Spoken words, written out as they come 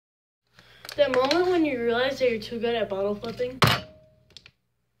That moment when you realize that you're too good at bottle flipping.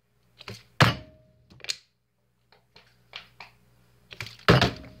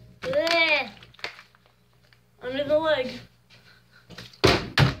 Blech. Under the leg.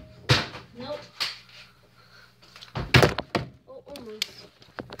 Nope. Oh, almost.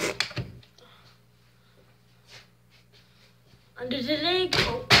 Under the leg.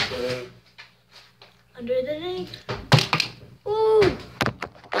 Oh. Under the leg. Ooh.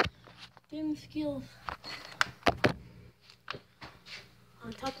 Game skills.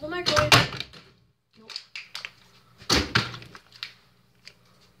 On top of the microwave. Nope.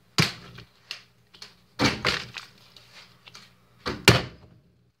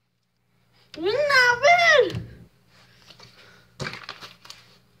 Not bad.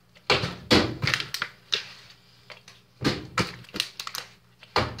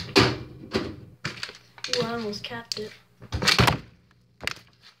 Ooh, I almost capped it.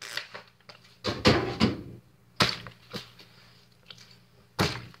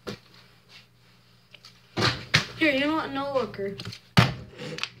 Here, you know what? No looker.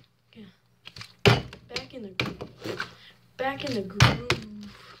 Yeah. Back in the groove. Back in the groove.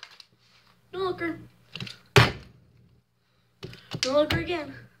 No looker. No looker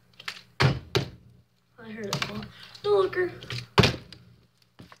again. I heard it fall. No looker.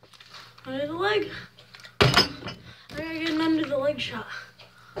 Under the leg. I gotta get an under the leg shot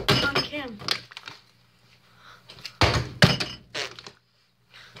on cam.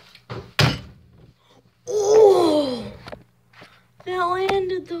 Oh, that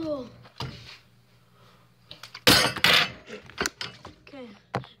landed though. Okay,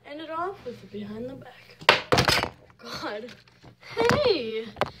 end it off with it behind the back. God, hey,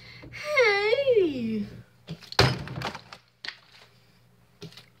 hey.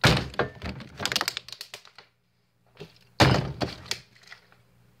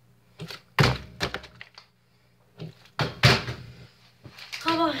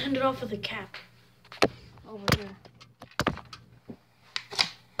 How about end it off with a cap? Over here.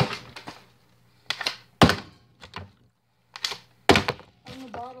 I'm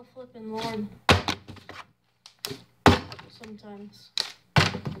the bottle flipping lord. Sometimes.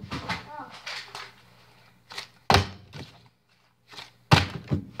 Ah.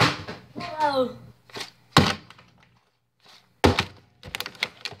 Wow.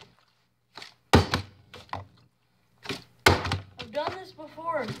 I've done this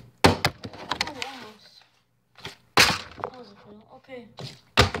before. Oh, almost. That was a fail. Okay.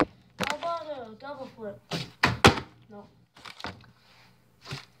 How about a double flip? No.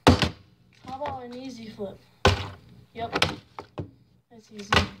 How about an easy flip? Yep. That's easy.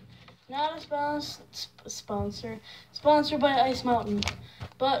 Not a sponsor. Sponsored by Ice Mountain.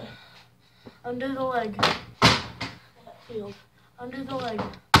 But under the leg. That field. Under the leg.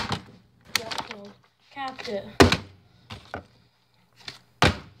 That field. Capped it.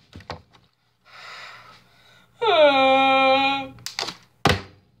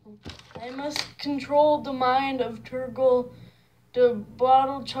 I must control the mind of Turgle, the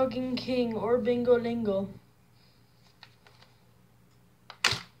bottle chugging king, or Bingo Lingo.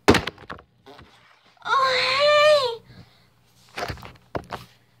 Oh, hey!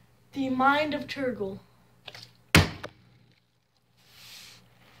 The mind of Turgle.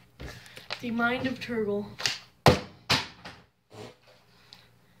 The mind of Turgle.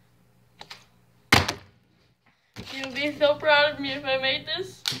 You would be so proud of me if I made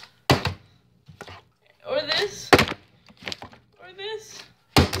this. Or this. Or this.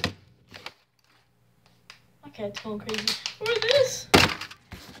 Okay, it's going crazy. Or this.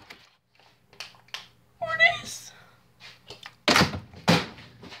 Or this.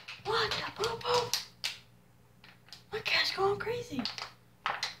 What the poo-poo? My cat's going crazy.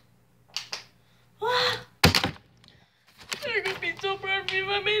 What? You're gonna be so proud of me if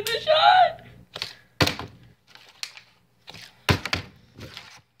I made this shot.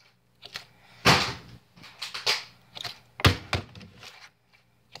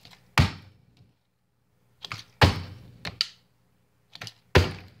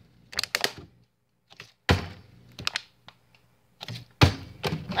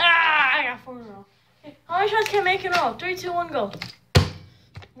 I got 4 in a row. Okay, how many shots can I make in a row? 3, 2, 1, go.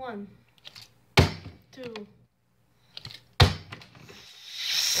 1, 2.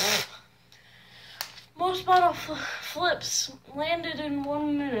 Most bottle flips landed in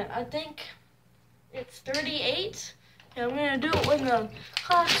 1 minute. I think it's 38. Okay, I'm gonna do it when the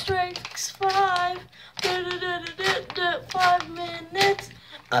clock strikes 5. 5 minutes.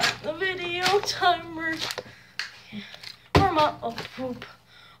 The video timer. Okay. Warm up. Oh poop.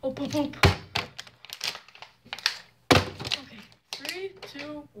 Oh poop poop. Okay. 3,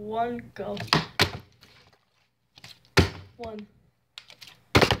 2, 1, go. 1.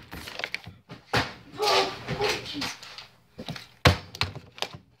 Oh, jeez.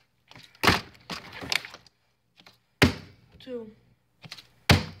 2,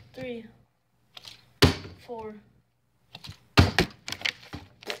 3, 4,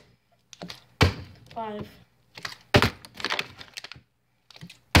 5,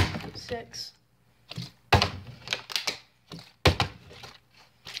 6,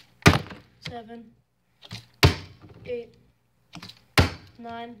 7, 8,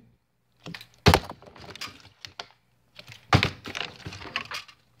 9,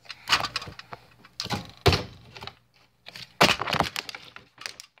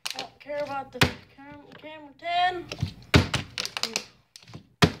 don't care about the camera. 10.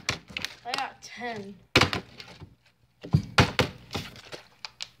 I got 10.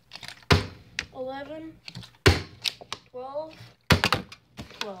 11, 12,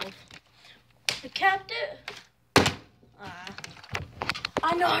 12. I capped it.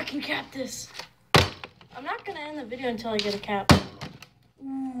 I know I can cap this. I'm not gonna end the video until I get a cap.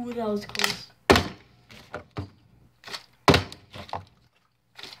 Ooh, that was close.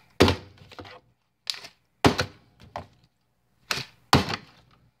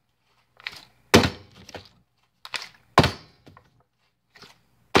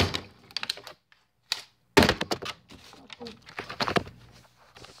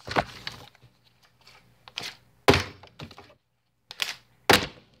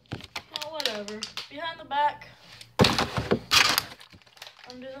 Whatever. Behind the back,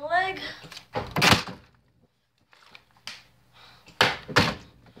 under the leg.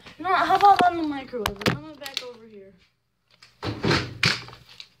 No, how about on the microwave? I'm coming back over here.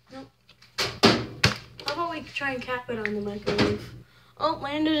 Nope. How about we try and cap it on the microwave? Oh,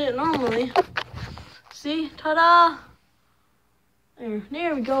 landed it normally. See? Ta-da!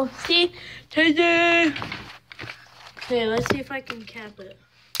 There we go. See? Ta-da! Okay, let's see if I can cap it.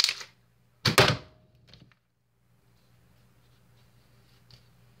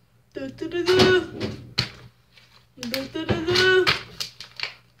 Da da da da. Da da da da.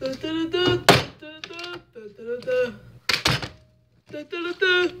 Da da da da. Da da da. Da da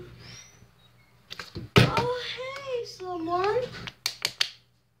da. Oh, hey, someone.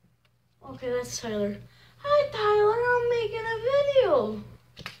 Okay, that's Tyler. Hi, Tyler. I'm making a video.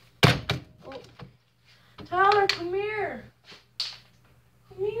 Oh, Tyler, come here.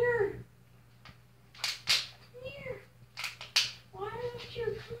 Come here.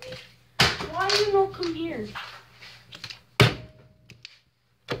 Why do you not come here? Come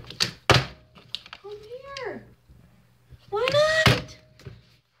here. Why not?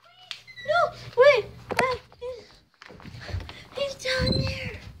 No, wait. He's down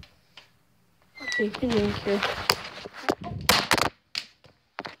there. Okay, come in here.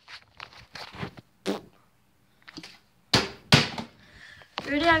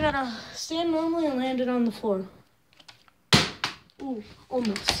 Ready? I gotta stand normally and land it on the floor. Ooh,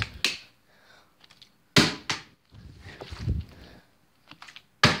 almost.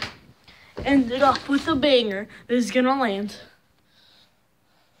 Ended up with a banger. This is gonna land.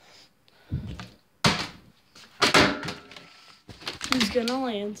 He's gonna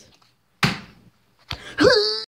land.